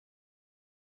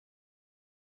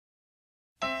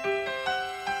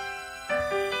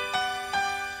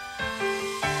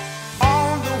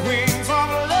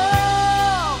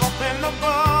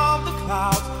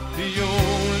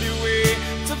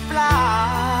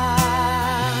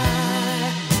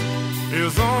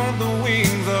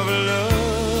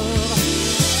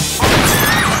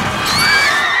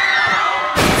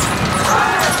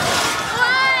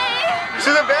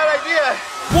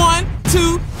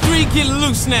getting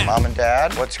loose now. Mom and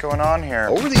Dad, what's going on here?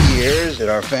 Over the years at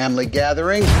our family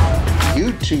gatherings,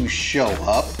 you two show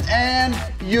up and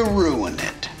you ruin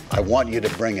it. I want you to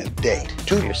bring a date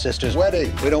to your sister's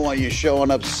wedding. We don't want you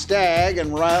showing up stag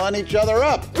and riling each other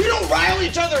up. We don't rile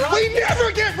each other up. We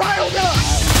never get riled up.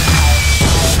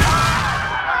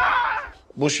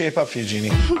 We'll shape up for you,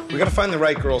 Jeannie. We gotta find the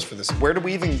right girls for this. Where do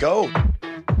we even go?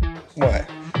 What?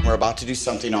 We're about to do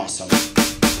something awesome.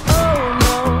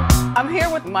 I'm here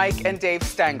with Mike and Dave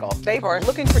Stengel. They are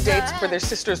looking for dates for their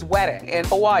sister's wedding in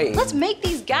Hawaii. Let's make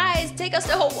these guys take us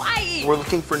to Hawaii. We're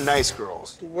looking for nice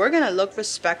girls. We're gonna look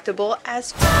respectable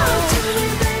as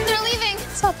They're leaving.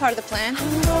 It's all part of the plan.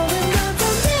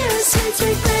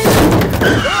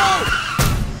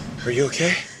 Are you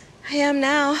okay? I am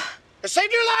now. I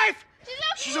saved your life!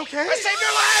 She's okay? I saved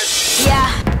your life!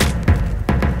 Yeah.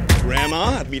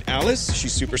 Grandma, I'd meet Alice.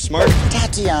 She's super smart.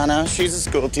 Tatiana, she's a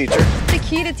school teacher. The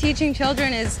key to teaching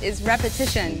children is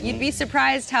repetition. You'd be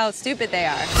surprised how stupid they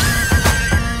are.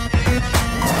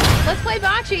 Let's play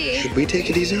bocce. Should we take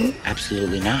it easy on them?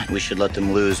 Absolutely not. We should let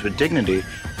them lose with dignity,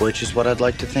 which is what I'd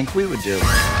like to think we would do. Don't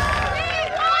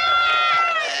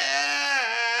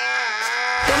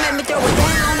let me throw it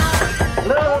down.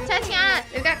 Hello? Tatiana,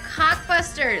 we've got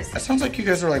cockbusters. That sounds like you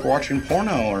guys are like watching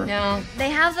porno or... No. They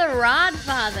have The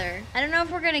Rodfather. I don't know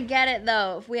if we're gonna get it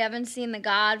though, if we haven't seen The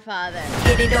Godfather.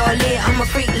 Get it all lit, I'm a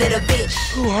freak little bitch.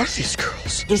 Who are these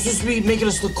girls? They're supposed to be making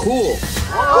us look cool.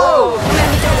 Whoa! Let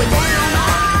me throw it down.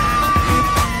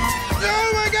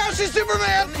 Oh my gosh, she's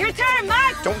Superman! Your turn,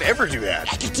 Mike! Don't ever do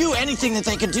that. I could do anything that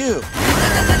they could do.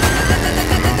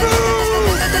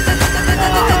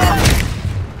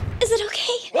 Is it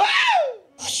okay?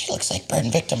 Oh, she looks like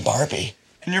burn victim Barbie.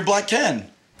 And you're Black Ken.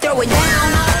 Throw it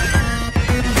down.